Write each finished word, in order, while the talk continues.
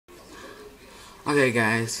Okay,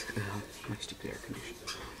 guys. My stupid air conditioner.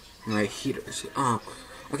 My heaters.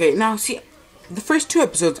 Okay, now see, the first 2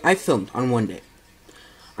 episodes I filmed on one day.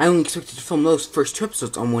 I only expected to film those first 2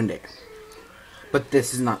 episodes on one day. But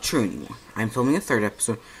this is not true anymore. I'm filming a third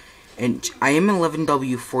episode, and I am in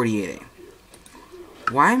 11W48A.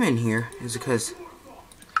 Why I'm in here is because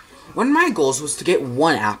one of my goals was to get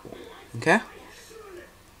 1 apple. Okay?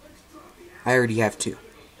 I already have 2.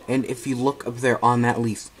 And if you look up there on that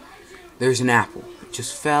leaf, there's an apple. It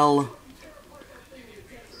just fell.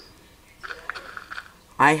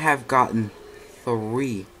 I have gotten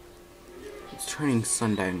 3. It's turning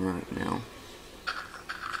sundown right now.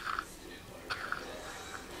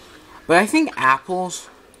 But I think apples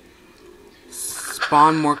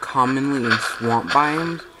spawn more commonly in swamp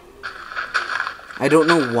biomes. I don't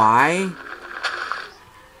know why,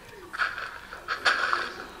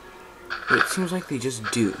 but it seems like they just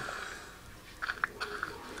do.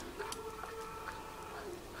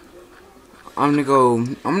 I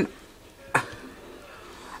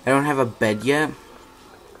don't have a bed yet,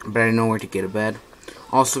 but I know where to get a bed.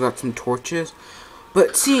 Also got some torches.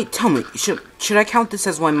 But see, tell me, should I count this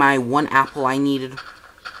as my 1 apple I needed?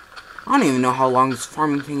 I don't even know how long this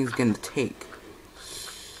farming thing is gonna take.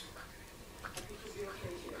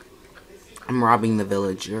 I'm robbing the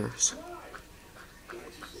villagers.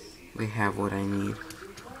 They have what I need.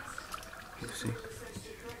 Let's see.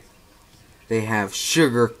 They have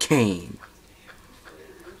sugar cane.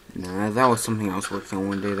 Nah, that was something I was working on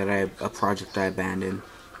one day a project I abandoned.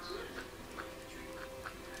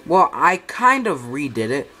 Well, I kind of redid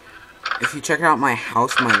it. If you check out my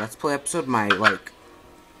house, my Let's Play episode,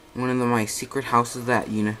 one of my secret houses that,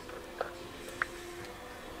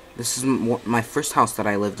 this is my first house that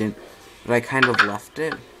I lived in, but I kind of left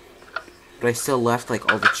it. But I still left,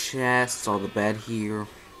 all the chests, all the bed here.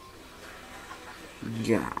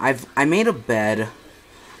 Yeah, I made a bed.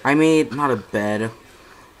 Not a bed.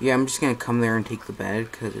 Yeah, I'm just gonna come there and take the bed,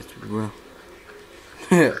 because it's real.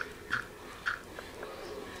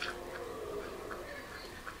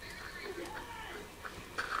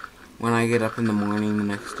 When I get up in the morning the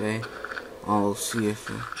next day, I'll see if...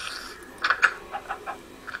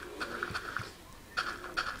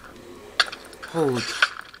 Holy...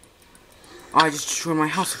 Oh, I just destroyed my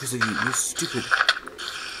house because of you, you stupid...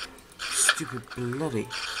 Stupid bloody...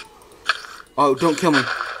 Oh, don't kill me.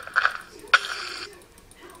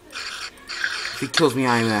 If he kills me,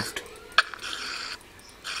 I am effed.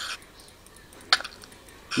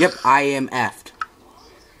 Yep, I am effed.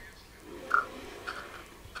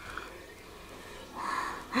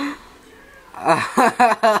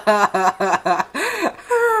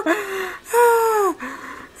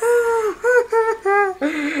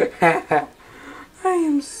 I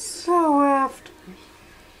am so effed.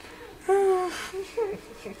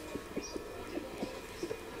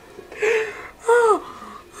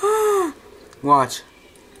 Watch.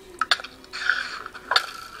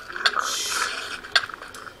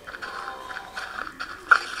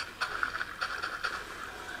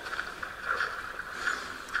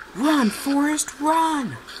 Run, Forrest,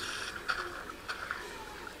 run!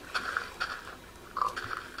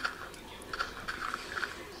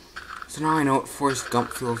 So now I know what Forrest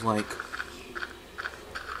Gump feels like.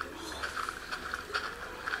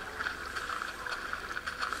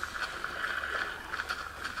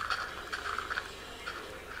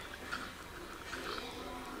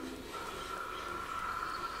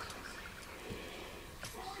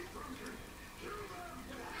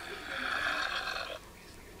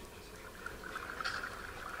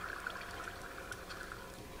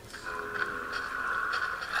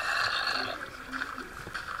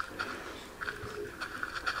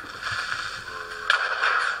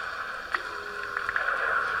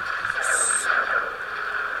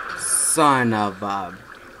 Son of a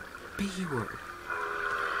B-word.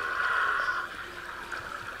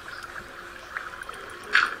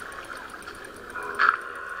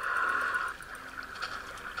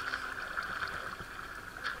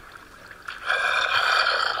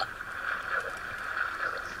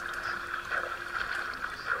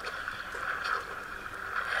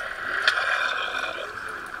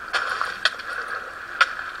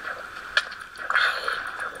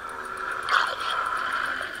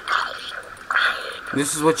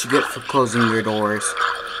 This is what you get for closing your doors.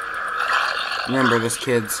 Remember this,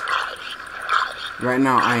 kids. Right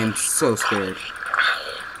now, I am so scared.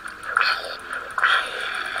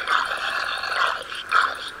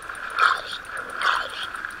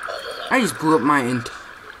 I just blew up my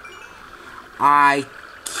I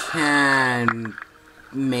can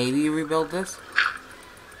maybe rebuild this.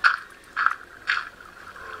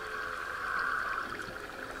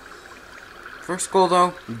 First goal,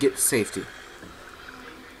 though, get to safety.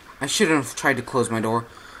 I shouldn't have tried to close my door.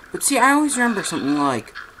 But see, I always remember something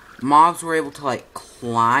like mobs were able to, like,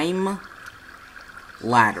 climb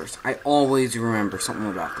ladders. I always remember something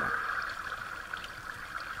about that.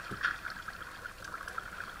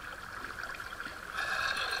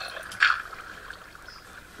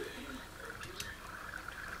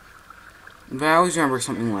 But I always remember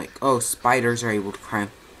something like, oh, spiders are able to climb.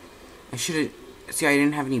 I should have... See, I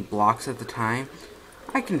didn't have any blocks at the time.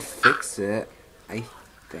 I can fix it, I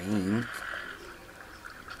think.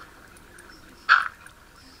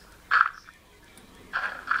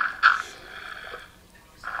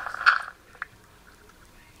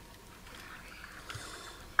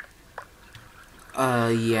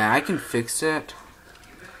 Yeah, I can fix it.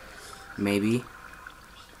 Maybe.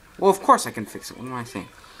 Well, of course I can fix it. What am I saying?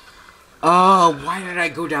 Oh, why did I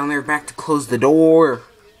go down there back to close the door?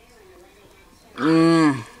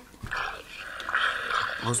 That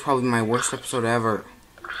was probably my worst episode ever.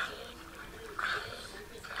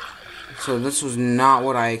 So this was not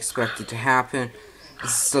what I expected to happen.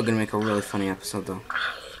 This is still gonna make a really funny episode, though.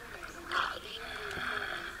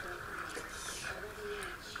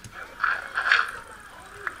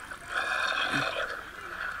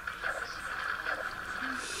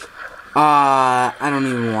 I don't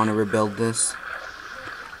even want to rebuild this.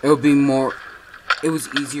 It would be more... It was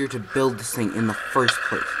easier to build this thing in the first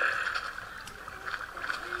place.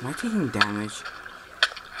 Am I taking damage?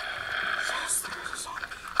 Yes, there's a zombie.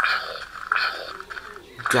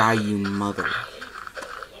 Die, you mother.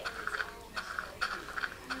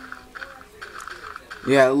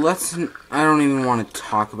 Yeah, let's... I don't even want to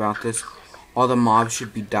talk about this. All the mobs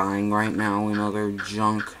should be dying right now and other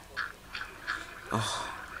junk. Ugh.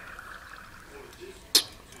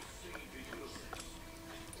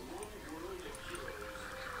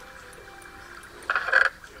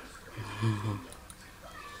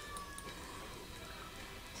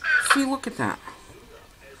 See, look at that.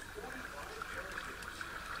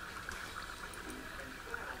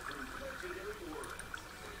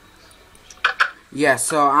 Yeah,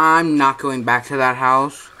 so I'm not going back to that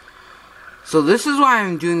house. So this is why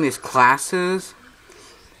I'm doing these classes.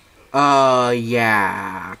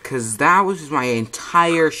 Yeah, because that was my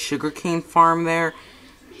entire sugarcane farm there.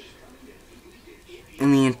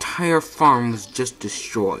 And the entire farm was just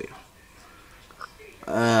destroyed.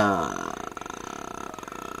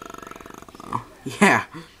 Yeah.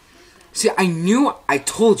 See, I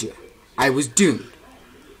told you, I was doomed.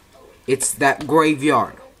 It's that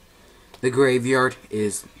graveyard. The graveyard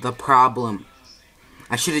is the problem.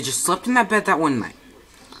 I should have just slept in that bed that one night.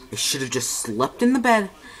 I should have just slept in the bed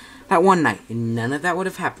that one night, and none of that would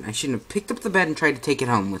have happened. I shouldn't have picked up the bed and tried to take it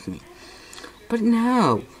home with me. But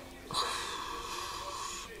no.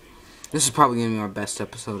 This is probably going to be my best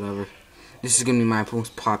episode ever. This is going to be my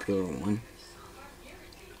most popular one.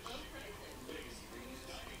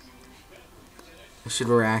 I should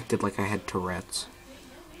have reacted like I had Tourette's.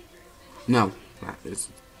 No, that is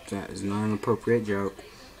not an appropriate joke.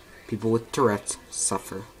 People with Tourette's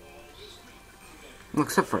suffer. Well,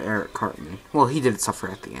 except for Eric Cartman. Well, he did suffer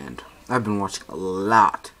at the end. I've been watching a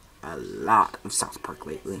lot of South Park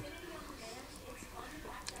lately.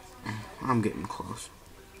 I'm getting close.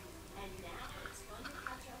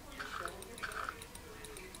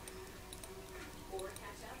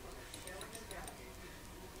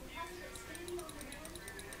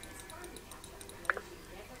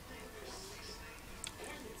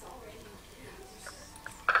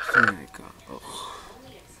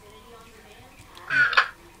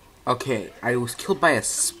 Okay, I was killed by a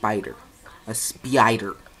spider. A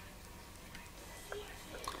spider.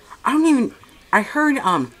 I heard,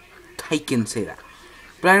 Tyken say that.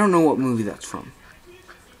 But I don't know what movie that's from.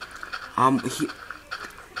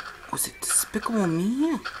 Was it Despicable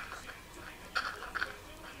Me?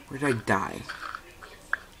 Where did I die?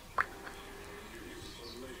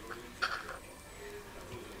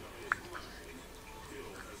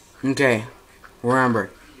 Okay,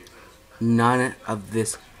 remember, none of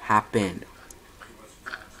this happened.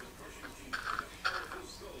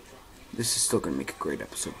 This is still going to make a great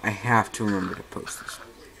episode. I have to remember to post this.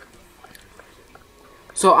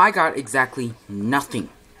 So I got exactly nothing.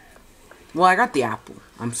 Well, I got the apple.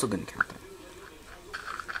 I'm still going to count that.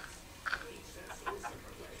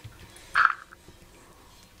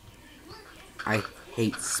 I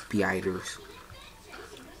hate spiders.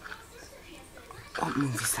 What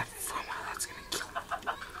movie is that from? Oh, that's gonna kill me.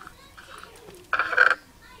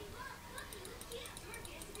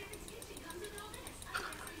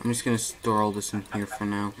 I'm just gonna store all this in here for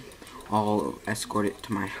now. I'll escort it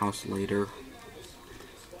to my house later.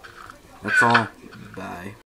 That's all. Bye.